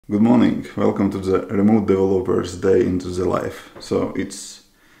Good morning, welcome to the Remote Developers Day into the Life. So it's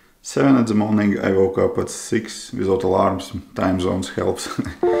 7 in the morning, I woke up at 6 without alarms, time zones helps.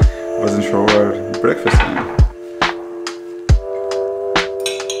 Wasn't sure, breakfast time.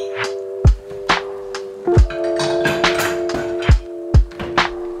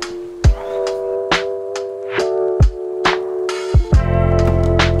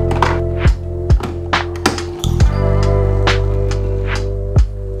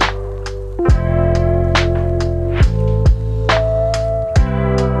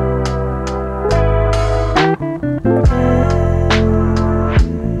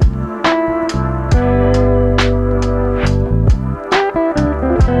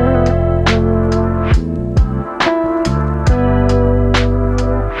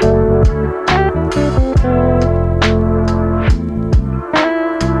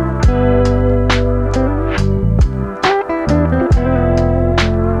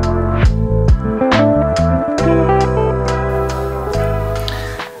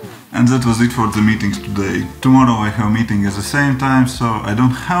 And that was it for the meetings today. Tomorrow I have a meeting at the same time, so I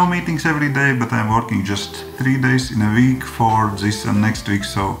don't have meetings every day, but I'm working just 3 days in a week for this and next week,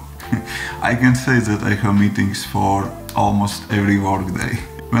 so I can say that I have meetings for almost every work day.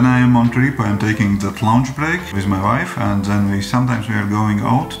 When I am on trip, I'm taking that lunch break with my wife, and then sometimes we are going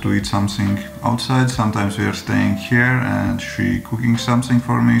out to eat something outside, sometimes we are staying here and she cooking something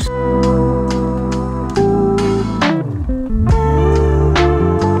for me.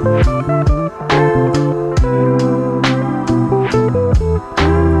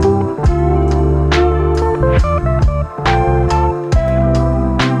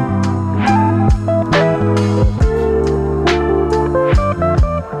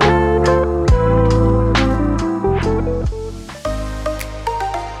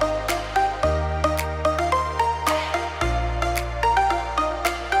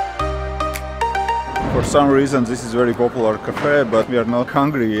 For some reason this is very popular cafe, but we are not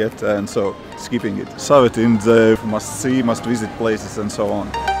hungry yet, and so skipping it. Saw it in the must see, must visit places and so on.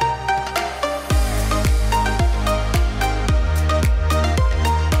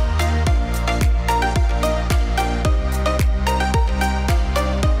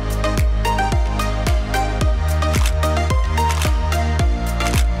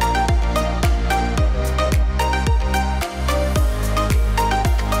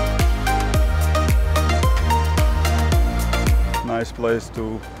 Nice place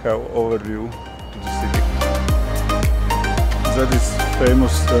to have overview to the city. That is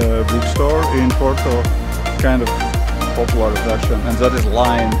famous bookstore in Porto, kind of popular attraction, and that is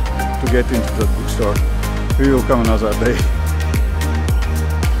line to get into the bookstore. We will come another day.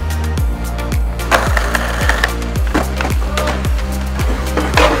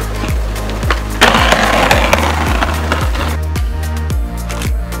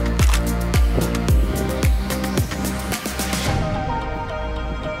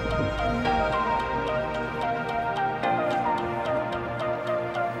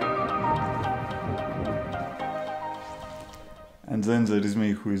 And then there is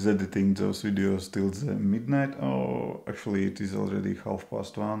me who is editing those videos till the midnight. Oh, actually it is already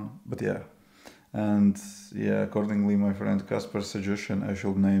 1:30, but yeah. And yeah, accordingly my friend Casper's suggestion, I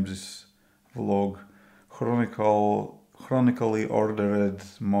should name this vlog chronically ordered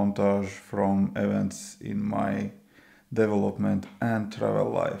montage from events in my development and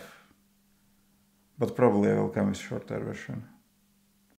travel life. But probably I will come with shorter version.